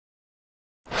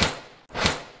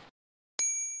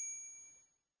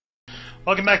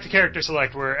Welcome back to Character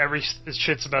Select, where every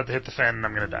shit's about to hit the fan and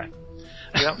I'm gonna die.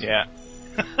 Yep. Yeah.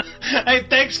 Hey,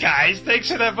 thanks, guys.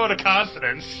 Thanks for that vote of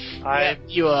confidence.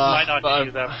 You are. Might not but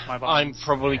do that with my I'm bombs.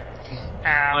 probably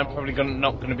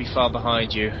not going to be far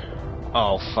behind you.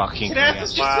 Oh, fucking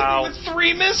Kinathis just Wow. hit me with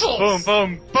 3 missiles! Boom,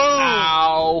 boom, boom!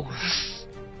 Ow!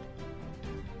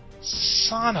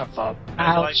 Son of a...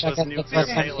 I like Ouch, I those got new hit by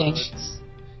something. payloads.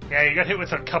 Yeah, you got hit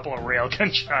with a couple of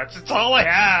railgun shots. It's all I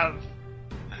have!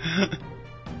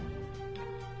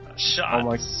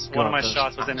 Shots. Oh my One of my God, those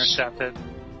shots was shots. intercepted.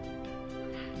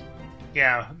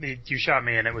 Yeah, you shot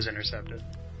me and it was intercepted.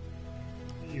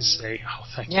 You say, oh,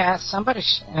 thank you. Yeah, somebody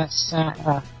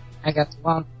I got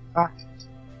one pocket.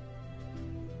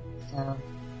 So,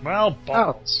 Well,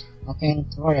 balls. nothing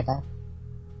to worry about.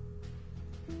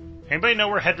 Anybody know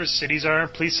where Hedrah's cities are?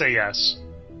 Please say yes.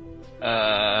 Uh,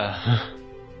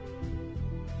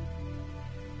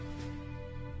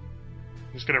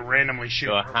 I'm just gonna randomly shoot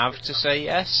do I her. have to say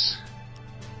yes?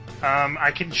 I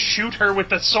can shoot her with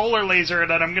the solar laser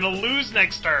that I'm gonna lose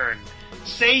next turn.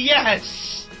 Say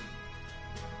yes!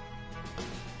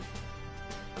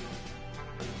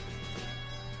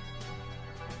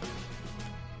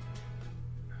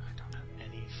 I don't have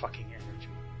any fucking energy.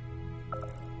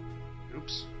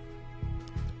 Oops.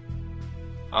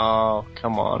 Oh,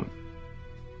 come on.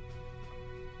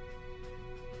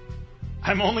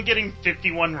 I'm only getting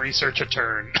 51 research a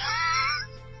turn.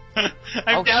 I'm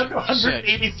Oh, down to shit.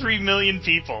 183 million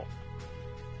people.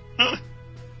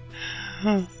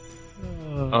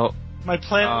 Oh, My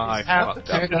planet I is half fucked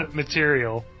the up.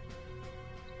 material.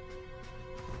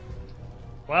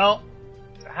 Well,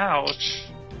 Ouch.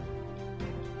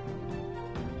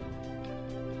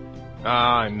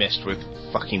 I missed with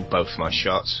fucking both my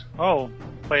shots. Oh,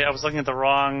 wait, I was looking at the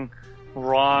wrong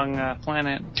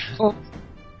planet.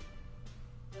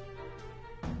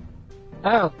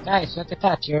 Oh, guys, look at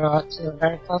that. You're all two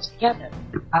very close together.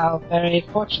 How very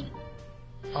fortunate.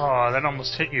 oh, that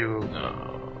almost hit you.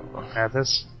 At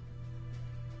this.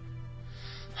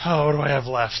 Oh, what do I have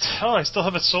left? Oh, I still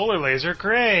have a solar laser.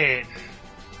 Great.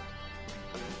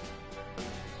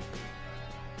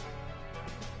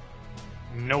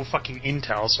 No fucking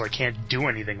intel, so I can't do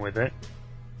anything with it.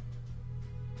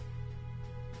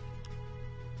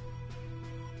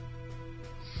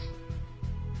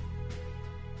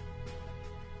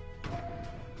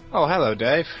 Oh, hello,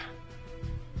 Dave.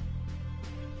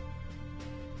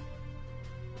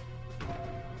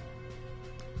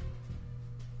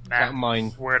 that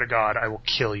mine? Swear to God, I will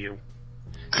kill you.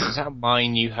 Is that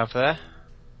mine you have there?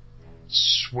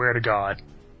 Swear to God.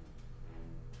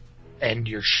 End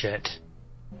your shit.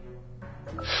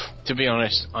 To be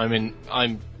honest,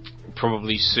 I'm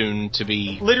probably soon to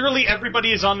be. Literally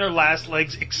everybody is on their last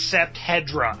legs except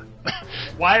Hedrah.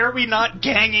 Why are we not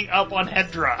ganging up on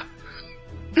Hedrah?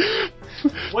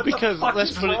 What Because the fuck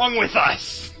let's is put it- wrong with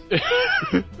us?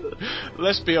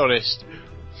 Let's be honest.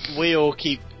 We all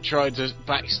keep trying to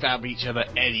backstab each other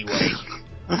anyway.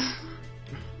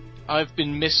 I've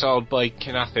been missiled by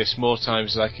Kinathis more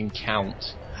times than I can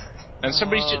count. And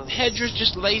Hedra's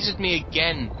just lasered me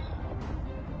again.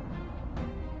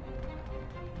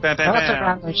 Bam, bam, That was a bam.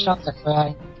 random shot that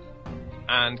fly.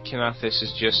 And Kinathis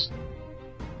has just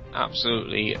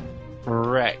absolutely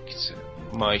wrecked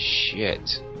my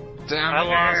shit. Damn I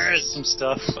it. lost some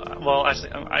stuff. Well,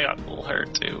 actually, I got a little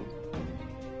hurt too.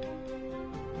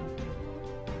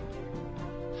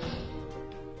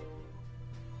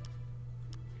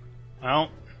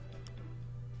 Well.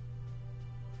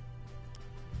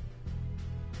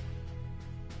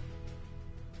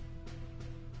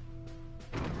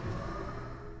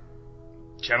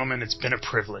 Gentlemen, it's been a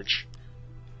privilege.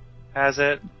 Has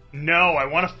it? No, I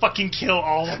want to fucking kill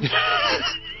all of you.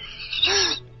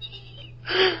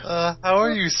 How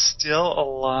are you still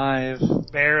alive?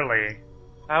 Barely.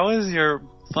 How is your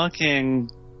fucking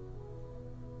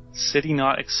city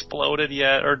not exploded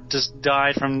yet, or just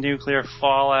died from nuclear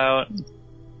fallout?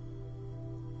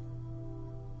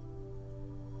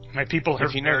 My people are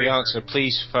If you know very the answer,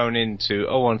 please phone in to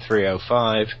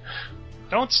 01305.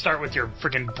 Don't start with your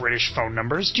friggin' British phone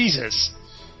numbers. Jesus.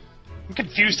 I'm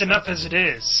confused enough as it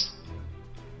is.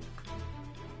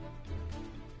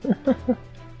 I'm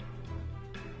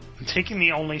taking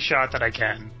the only shot that I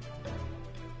can.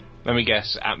 Let me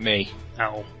guess, at me.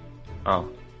 No. Oh.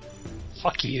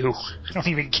 Fuck you. I don't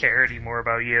even care anymore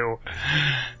about you.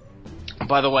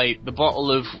 By the way, the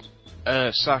bottle of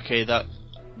sake that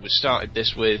we started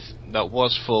this with, that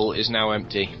was full, is now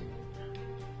empty.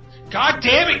 God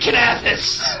damn it,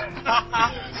 Kinathis!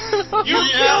 You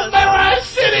killed my last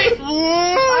city!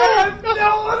 I have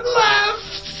no one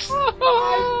left!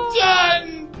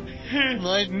 I'm done!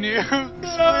 My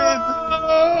nukes!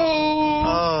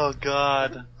 Oh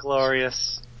god,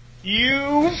 glorious.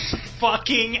 You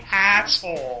fucking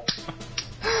asshole!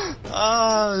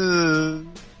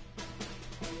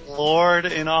 Lord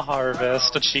in a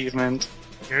Harvest achievement.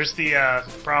 Here's the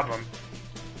problem.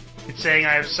 It's saying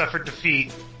I have suffered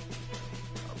defeat.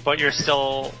 But you're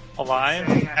still alive?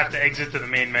 I have to exit to the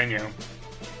main menu.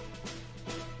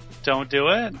 Don't do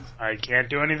it? I can't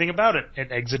do anything about it.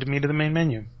 It exited me to the main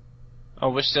menu. Oh,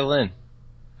 we're still in.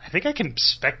 I think I can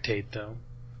spectate, though.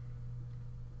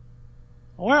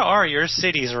 Where are your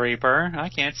cities, Reaper? I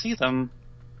can't see them.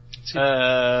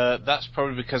 That's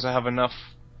probably because I have enough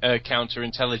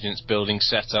counterintelligence building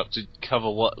set up to cover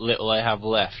what little I have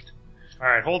left.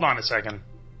 Alright, hold on a second.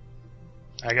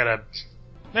 I gotta...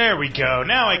 There we go.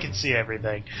 Now I can see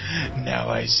everything. Now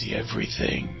I see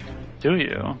everything. Do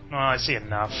you? Well, I see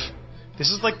enough. This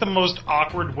is like the most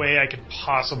awkward way I could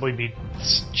possibly be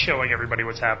showing everybody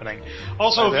what's happening.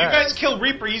 Also, if you guys kill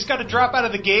Reaper, he's got to drop out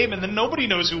of the game, and then nobody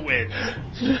knows who wins.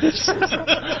 You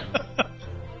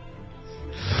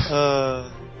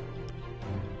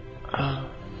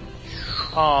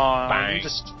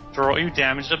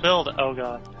damaged a building. Oh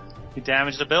god, you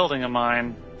damaged a building of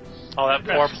mine. Oh, that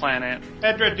poor planet.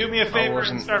 Hedrah, do me a favor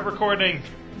and start recording.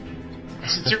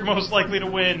 Since you're most likely to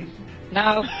win.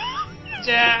 No.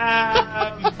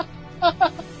 Damn!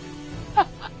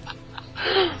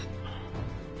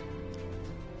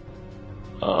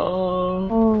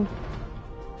 Oh.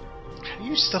 How do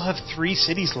you still have 3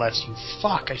 cities left, you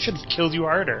fuck? I should have killed you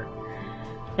harder.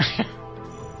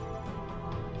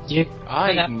 You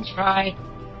could have tried.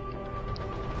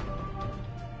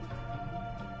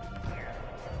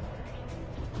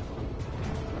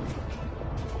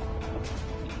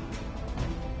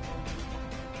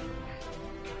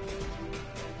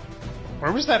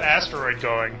 Where was that asteroid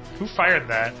going? Who fired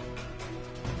that?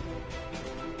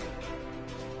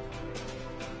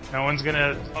 No one's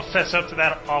gonna fess up to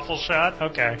that awful shot?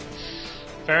 Okay.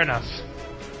 Fair enough.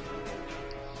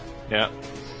 Yeah.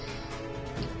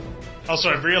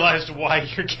 Also, I've realized why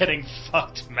you're getting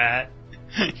fucked, Matt.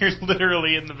 You're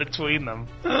literally in the between them.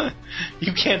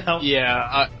 You can't help.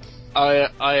 Yeah,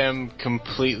 I am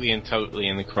completely and totally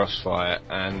in the crossfire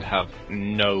and have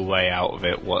no way out of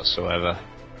it whatsoever.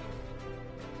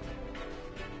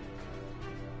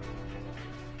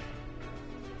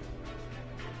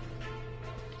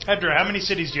 Hedrah, how many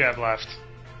cities do you have left?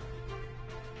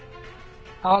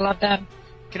 All of them.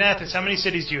 Kinathis, how many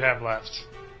cities do you have left?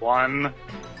 1.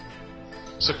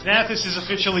 So Kinathis is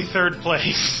officially 3rd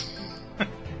place.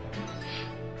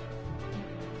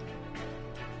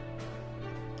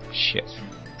 Shit.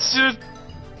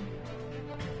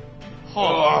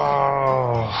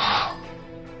 Oh.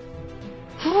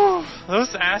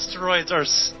 Those asteroids are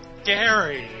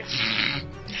scary.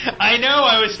 I know,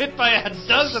 I was hit by a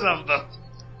dozen of them.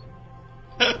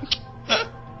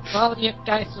 Well, you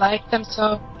guys like them,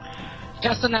 so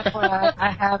just an FYI, I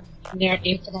have near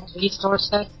infinite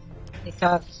resources,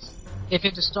 because if you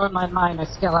destroy my mine, I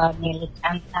still have nearly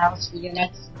 10,000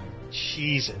 units.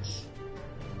 Jesus.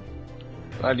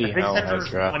 Bloody I think hell, Hedrah's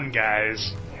Hedrah. one,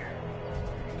 guys.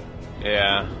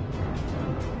 Yeah.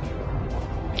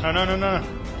 Oh, no.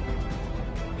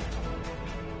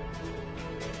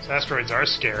 These asteroids are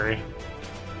scary.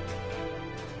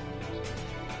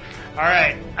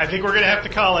 Alright, I think we're gonna have to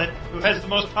call it. Who has the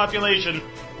most population?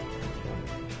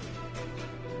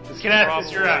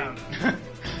 Kinathis, you're out.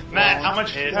 Matt, how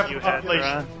much do you have for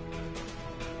population?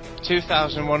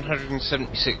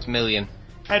 2,176 million.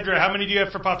 Hedrah, how many do you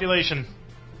have for population?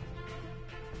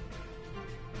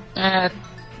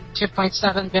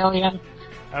 2.7 billion.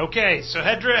 Okay, so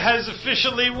Hedrah has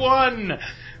officially won!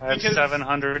 I have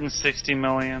 760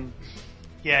 million.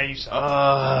 Yeah, you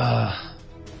saw.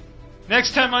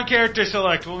 Next time on Character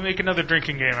Select, we'll make another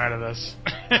drinking game out of this.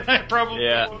 I probably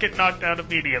won't get knocked out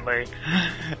immediately.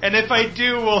 And if I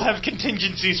do, we'll have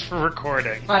contingencies for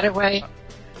recording. By the way,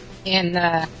 in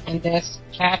this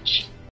catch